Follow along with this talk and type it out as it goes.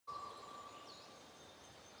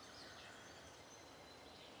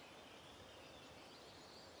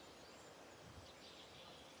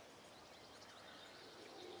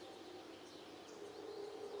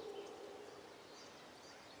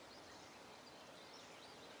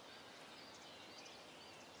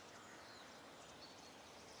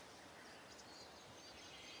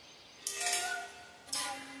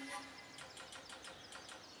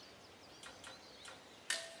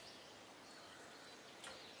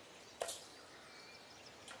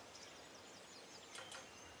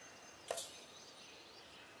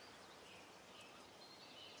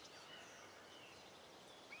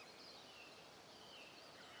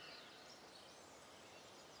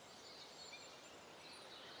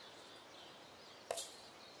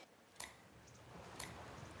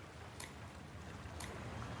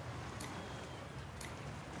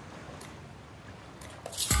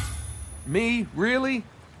Me? Really?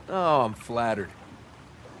 Oh, I'm flattered.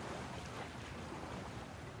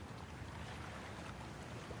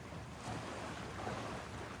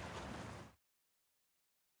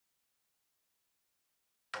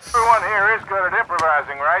 Everyone here is good at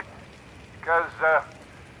improvising, right? Because, I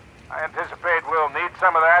anticipate we'll need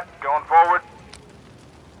some of that going forward.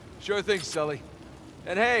 Sure thing, Sully.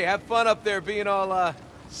 And hey, have fun up there being all,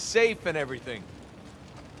 safe and everything.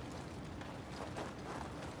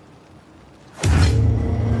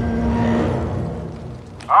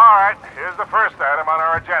 Alright, here's the first item on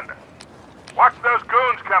our agenda. Watch those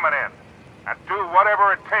goons coming in, and do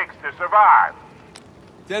whatever it takes to survive.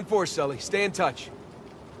 10-4, Sully. Stay in touch.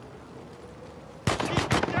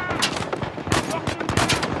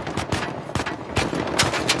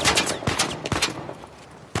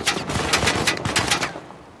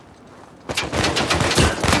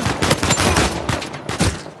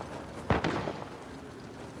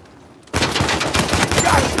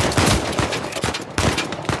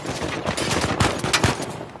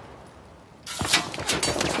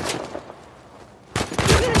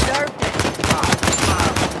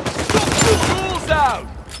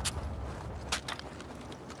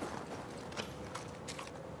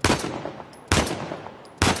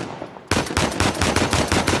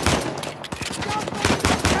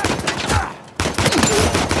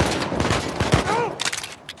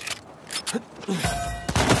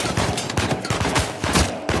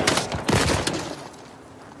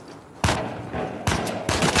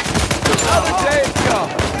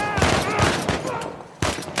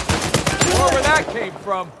 Came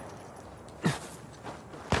from.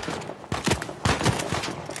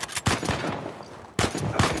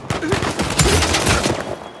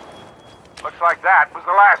 Looks like that was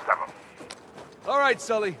the last of them. All right,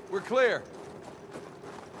 Sully, we're clear.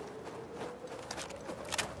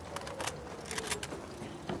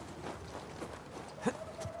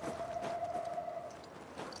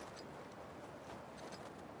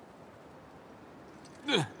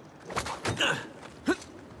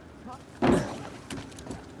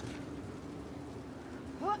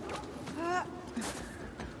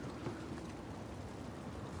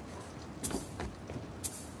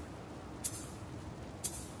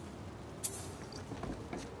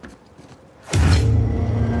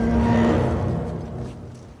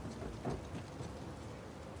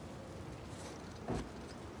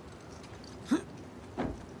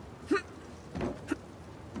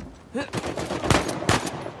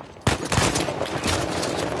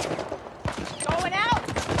 Going out!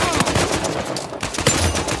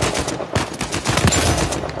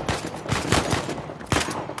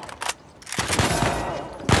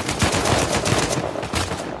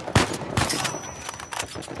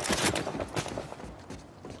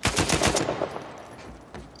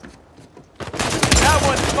 That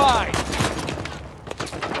one's mine.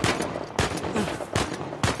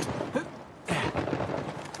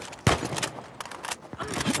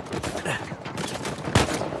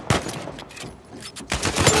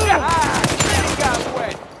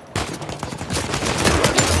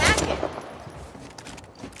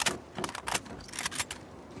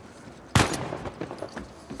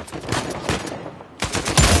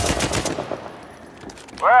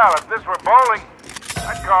 Well, if this were bowling,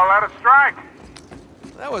 I'd call that a strike.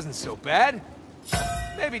 That wasn't so bad.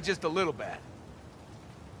 Maybe just a little bad.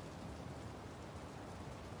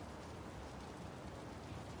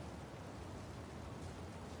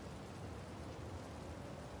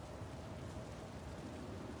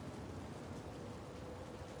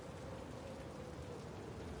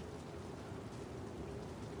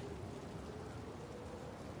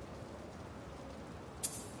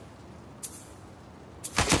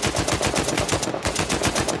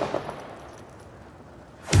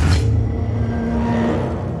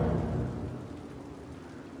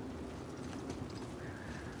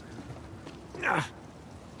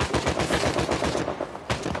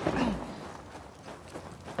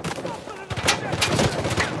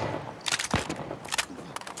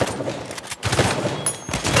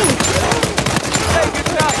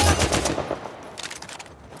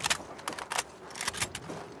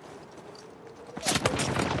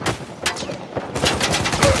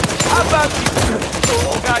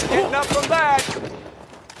 Not getting up from that!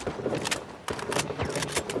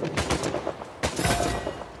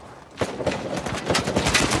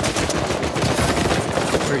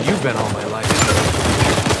 Where you been all my life?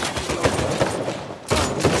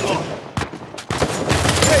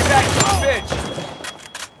 Hey, back to the bitch!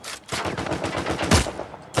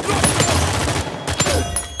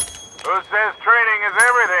 Who says training is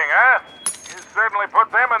everything, huh? You certainly put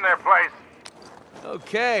them in their place.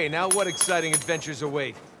 Okay, now what exciting adventures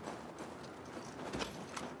await?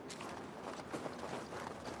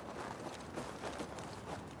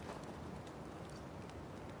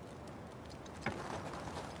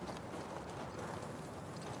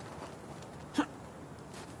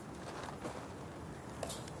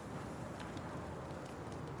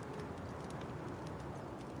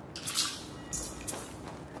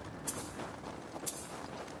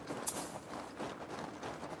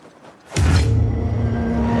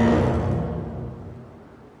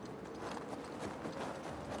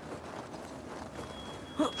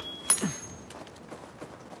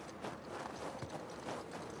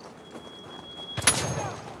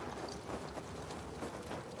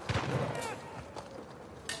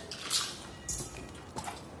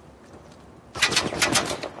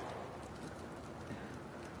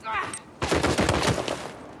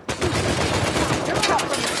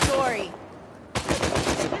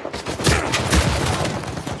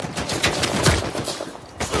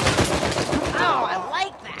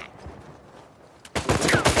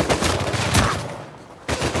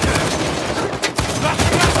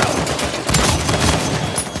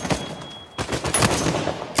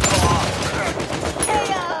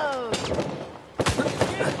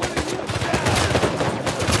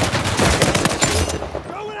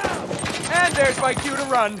 There's my cue to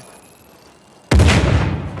run.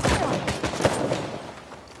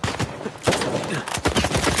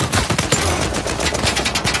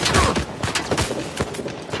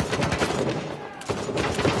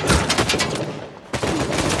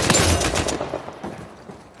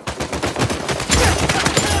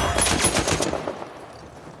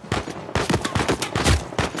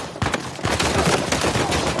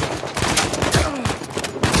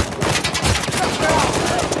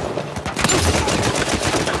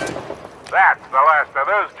 That's the last of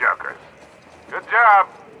those jokers. Good job.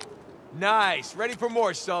 Nice. Ready for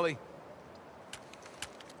more, Sully.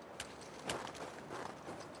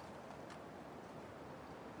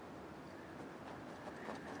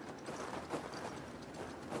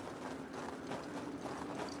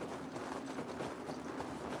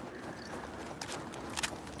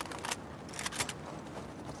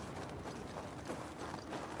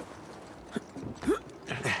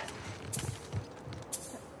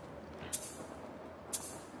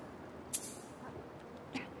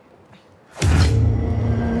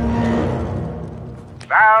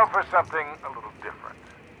 Now for something a little different.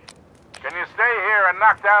 Can you stay here and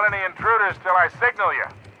knock down any intruders till I signal you?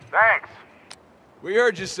 Thanks. We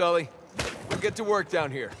heard you, Sully. We'll get to work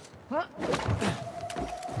down here.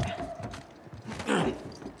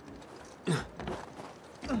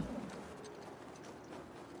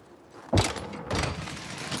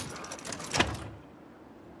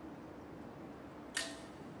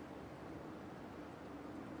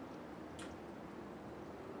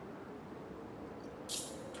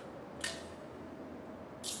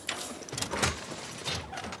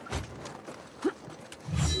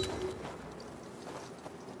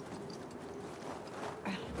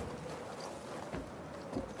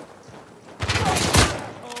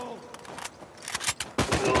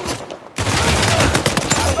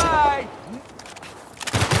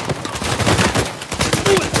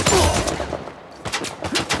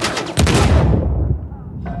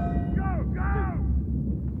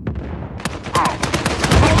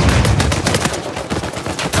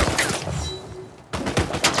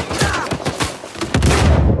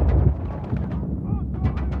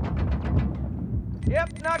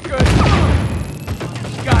 Yep, not good.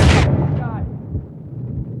 God.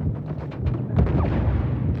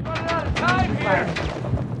 Running out of time here.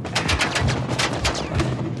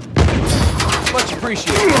 Much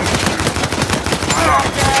appreciated.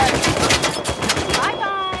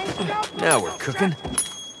 Bye-bye. Now we're cooking.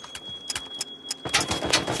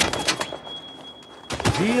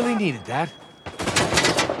 Really needed that.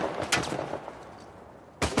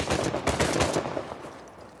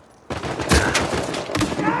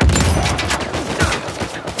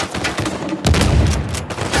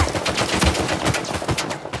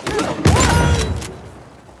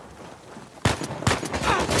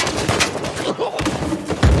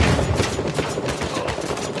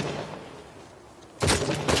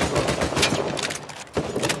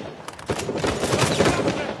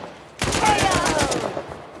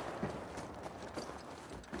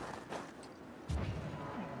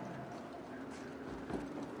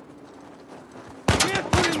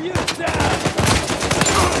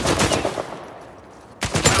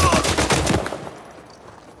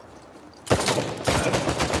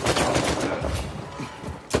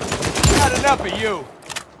 Not enough of you.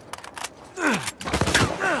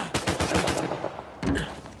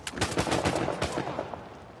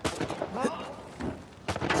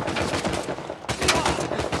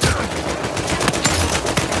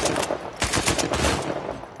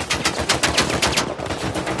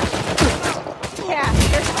 Yeah,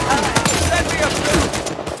 Set me up too.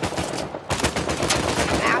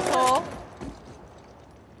 asshole.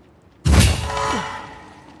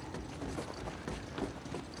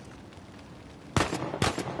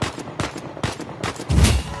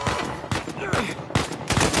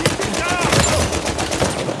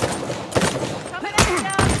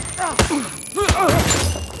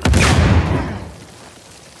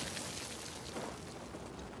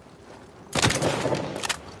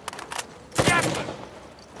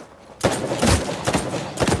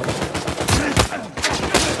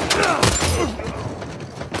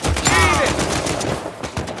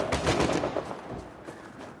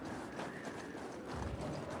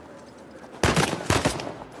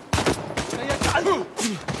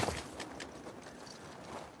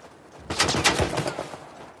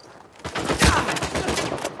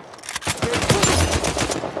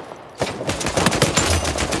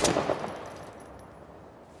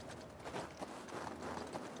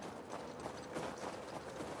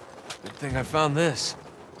 thing I found this.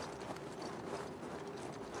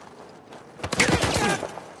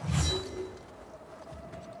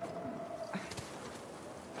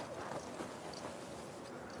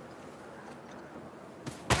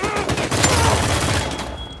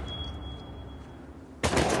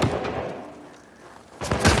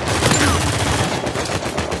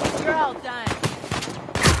 You're all done.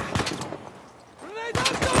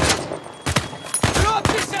 Drop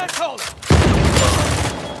this asshole!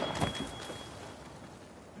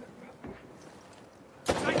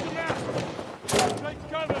 Take them out! Take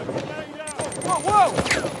cover! Stay down! Whoa, whoa!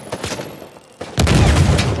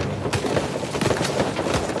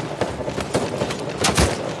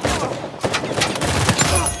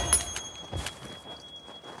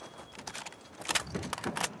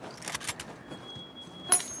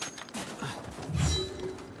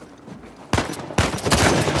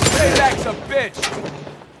 Payback's a bitch!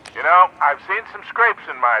 You know, I've seen some scrapes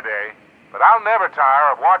in my day, but I'll never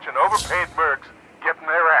tire of watching overpaid mercs getting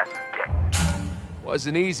their asses kicked.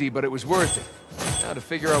 Wasn't easy, but it was worth it. Now to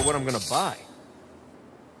figure out what I'm gonna buy.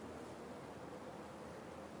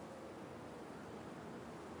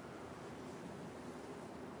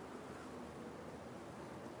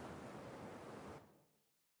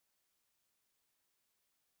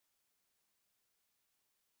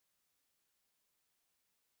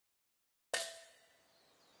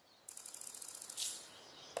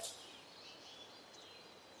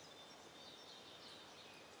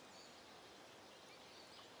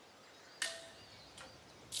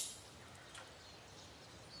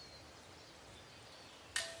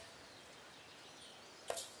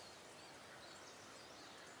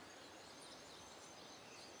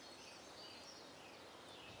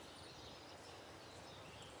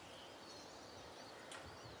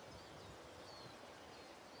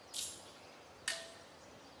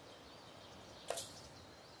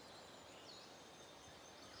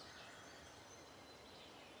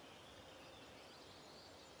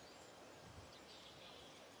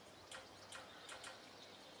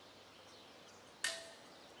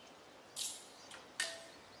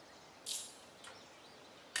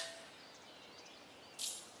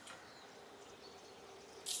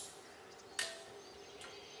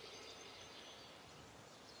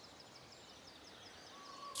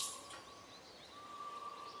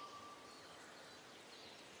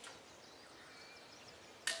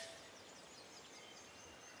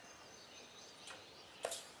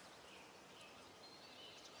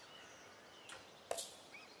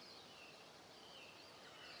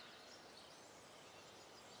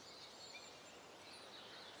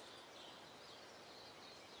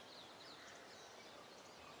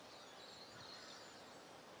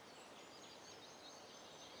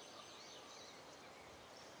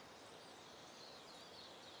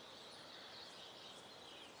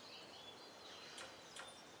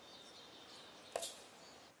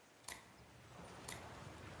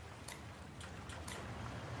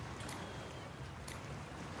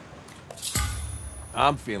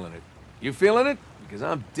 I'm feeling it. You feeling it? Because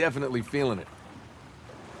I'm definitely feeling it.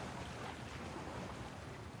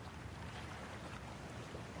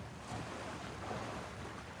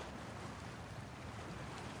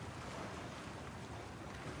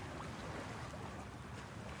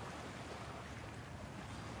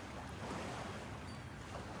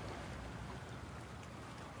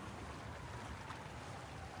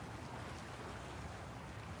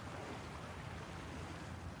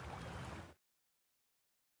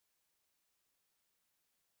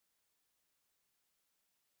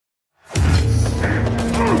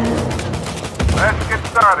 Let's get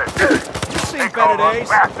started. This ain't Take all better those days.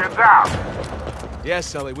 bastards out. Yes,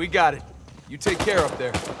 Sully, we got it. You take care up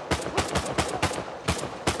there.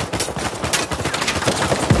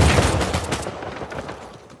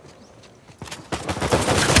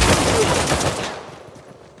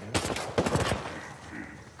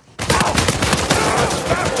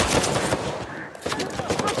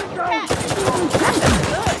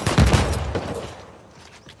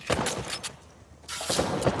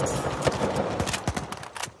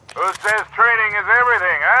 Who says training is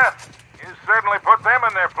everything, huh? You certainly put them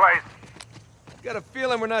in their place. Got a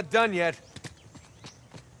feeling we're not done yet.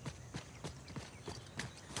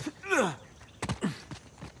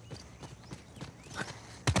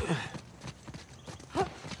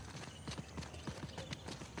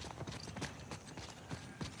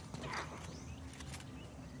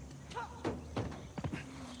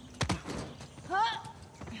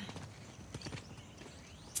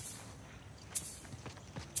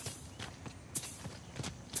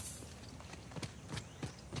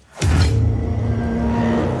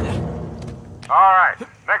 All right,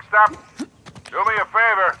 next up, do me a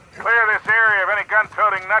favor, clear this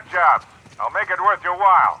I'll make it worth your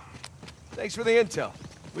while. Thanks for the intel.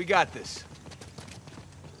 We got this.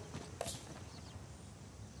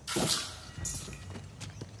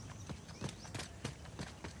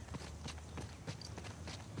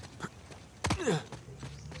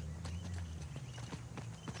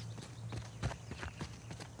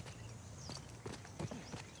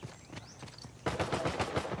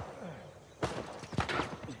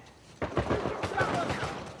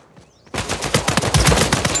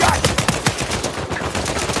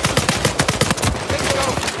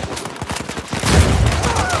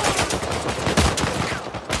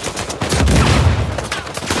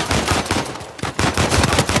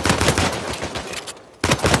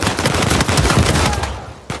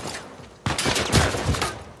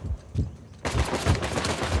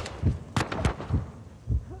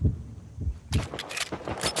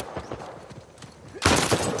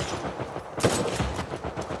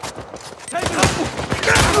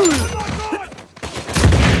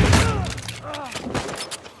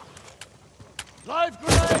 Live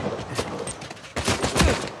grenade!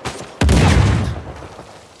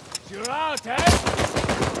 You're out, eh?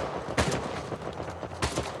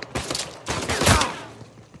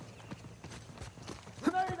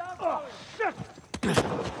 Grenade outgoing! Shit!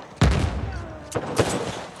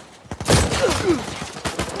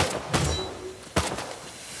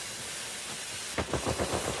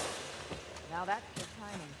 Now that's the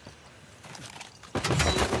timing.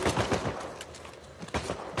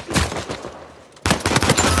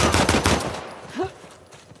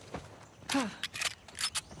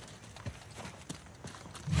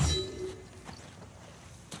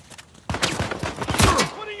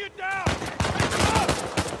 Putting you down!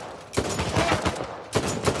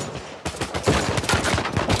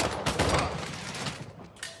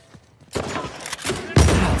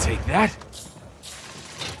 I'll take that.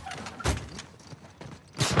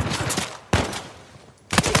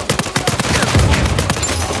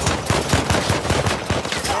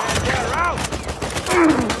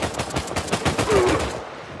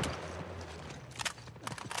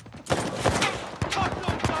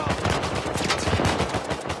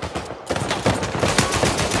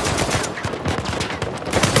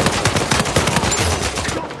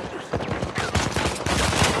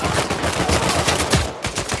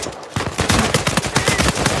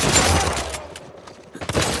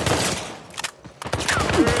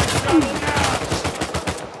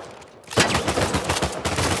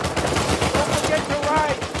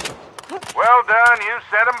 Well done, you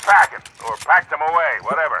sent them packing. Or packed them away,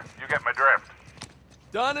 whatever. You get my drift.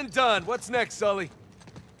 Done and done. What's next, Sully?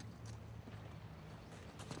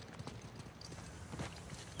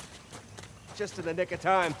 Just in the nick of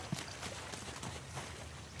time.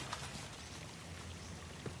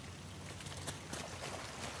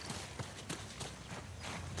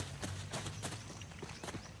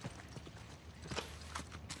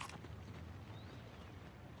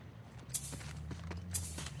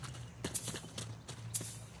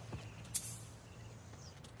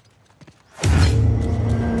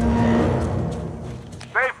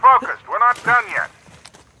 Stay focused, we're not done yet.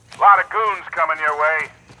 A lot of goons coming your way.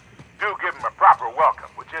 Do give them a proper welcome,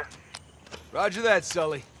 would you? Roger that,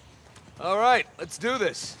 Sully. All right, let's do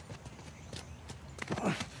this.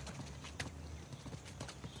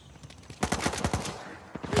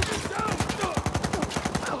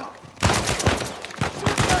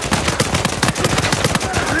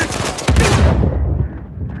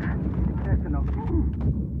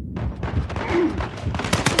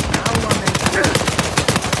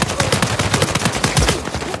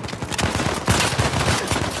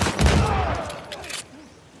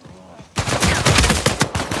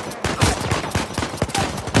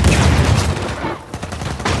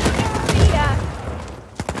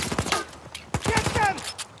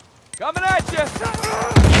 Coming at you!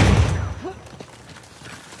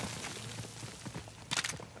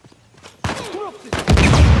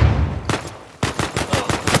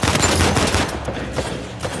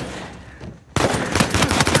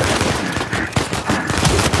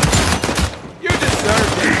 You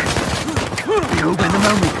deserve it! You'll win the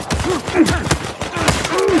moment.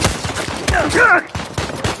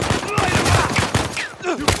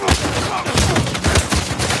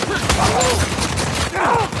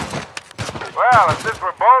 Well, if this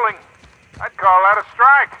were bowling, I'd call that a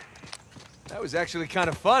strike. That was actually kind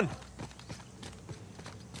of fun.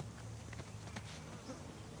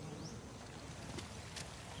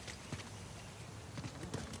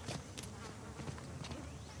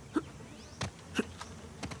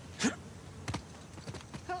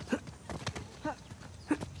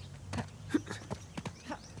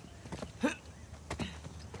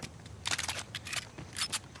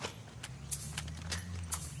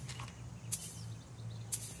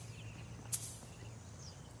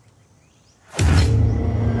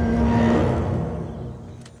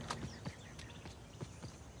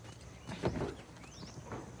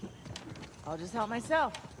 I'll just help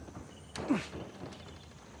myself.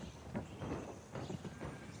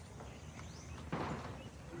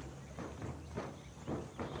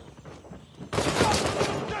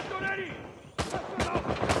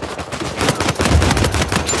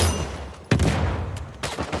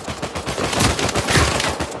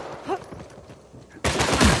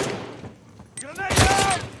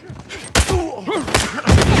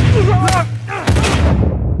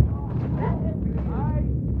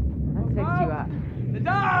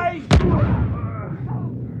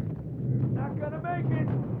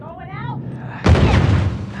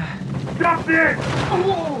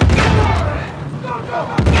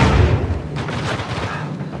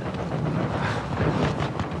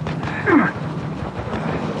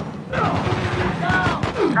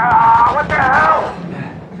 What the hell?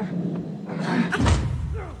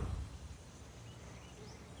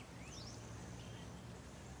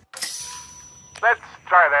 Let's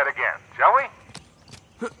try that again, shall we?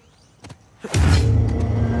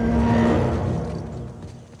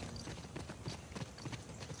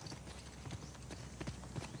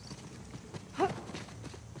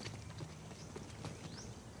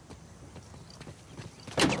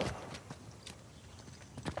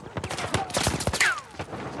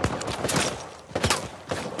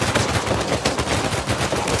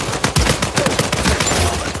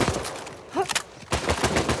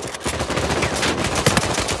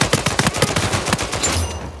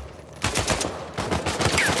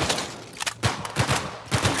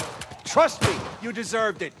 Trust me, you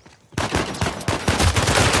deserved it.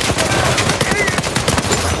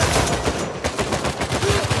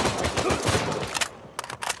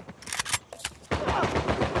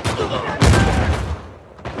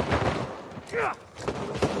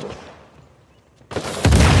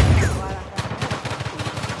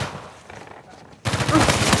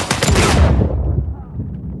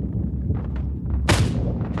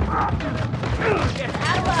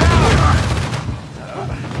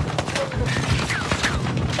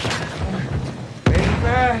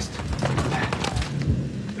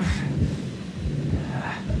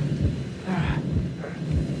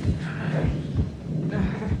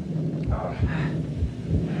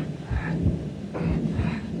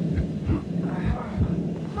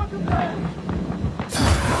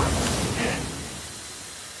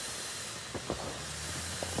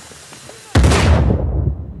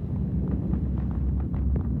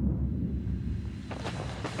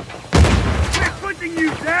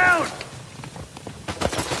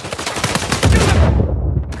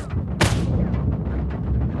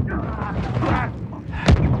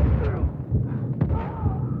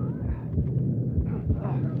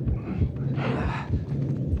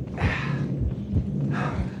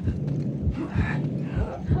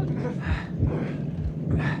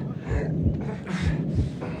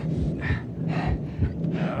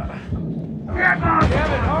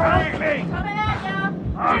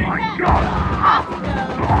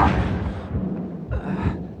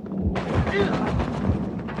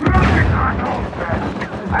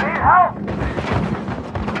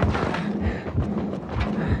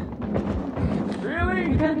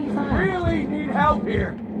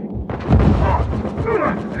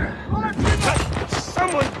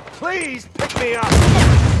 Someone, please pick me up!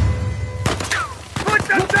 Put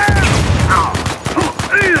them down!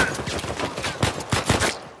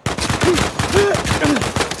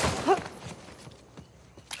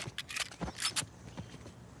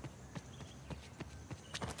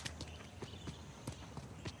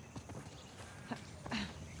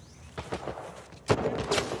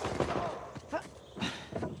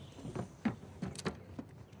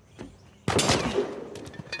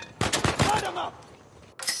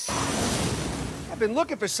 I've been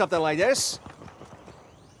looking for something like this.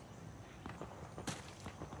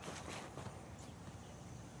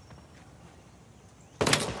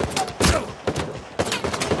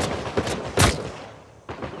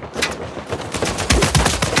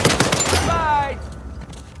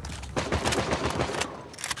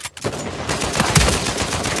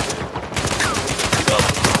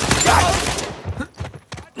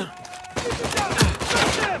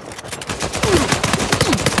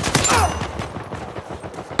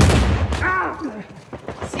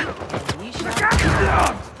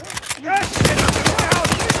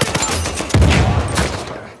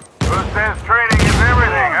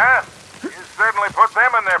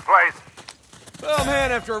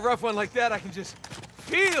 After a rough one like that, I can just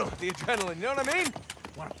feel the adrenaline, you know what I mean?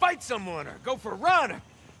 Want to fight someone, or go for a run, or...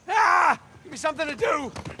 give me something to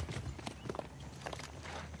do!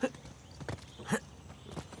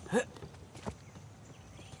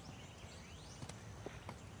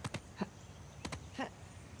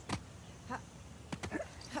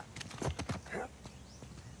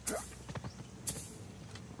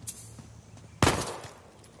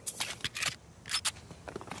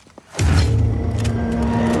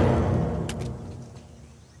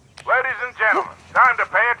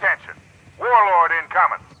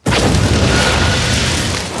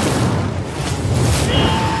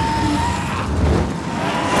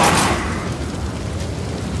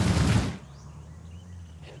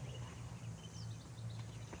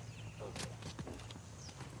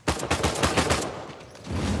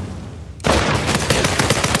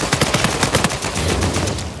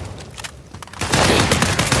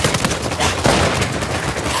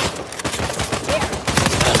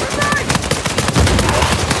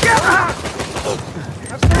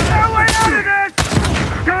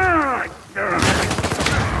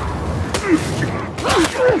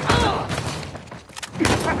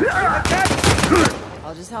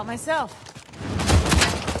 I'll just help myself.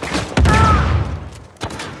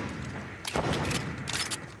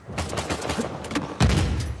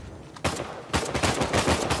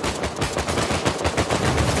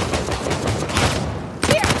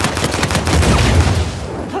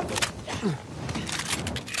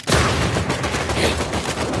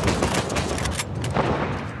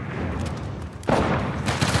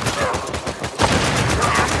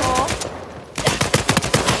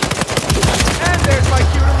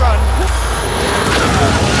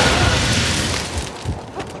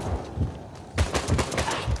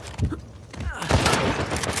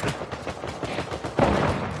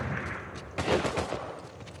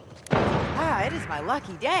 It is my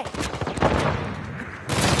lucky day.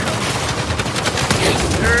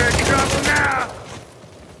 You're in trouble now!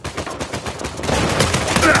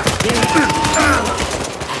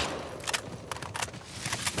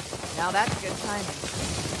 Now that's good timing.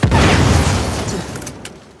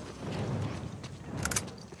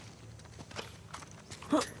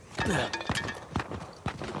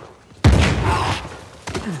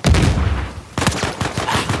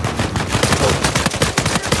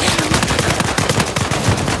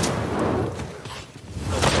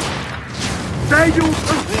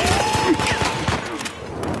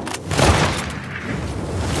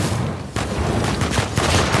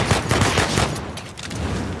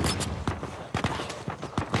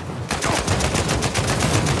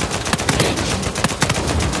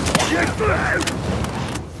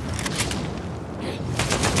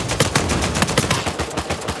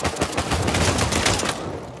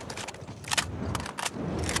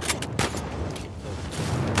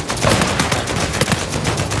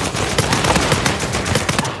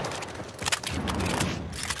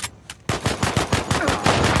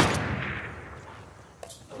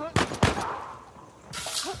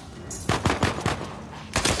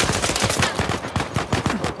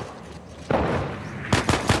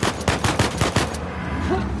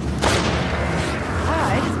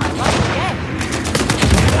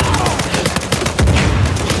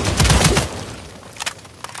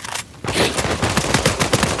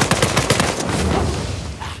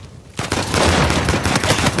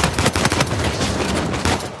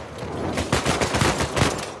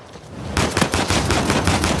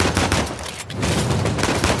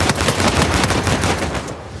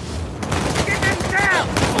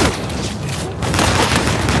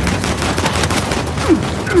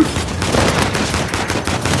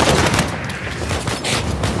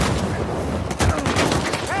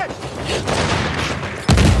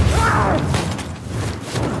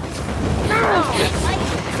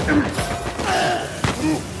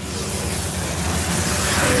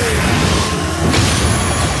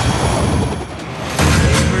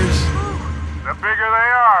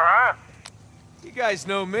 You guys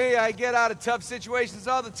know me, I get out of tough situations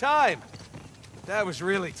all the time. That was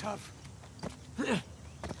really tough.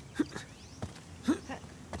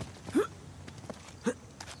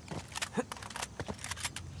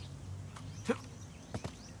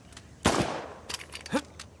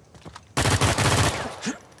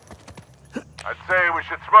 I'd say we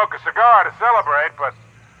should smoke a cigar to celebrate, but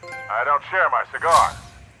I don't share my cigar.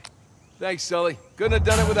 Thanks, Sully. Couldn't have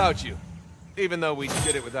done it without you. Even though we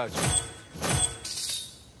did it without you.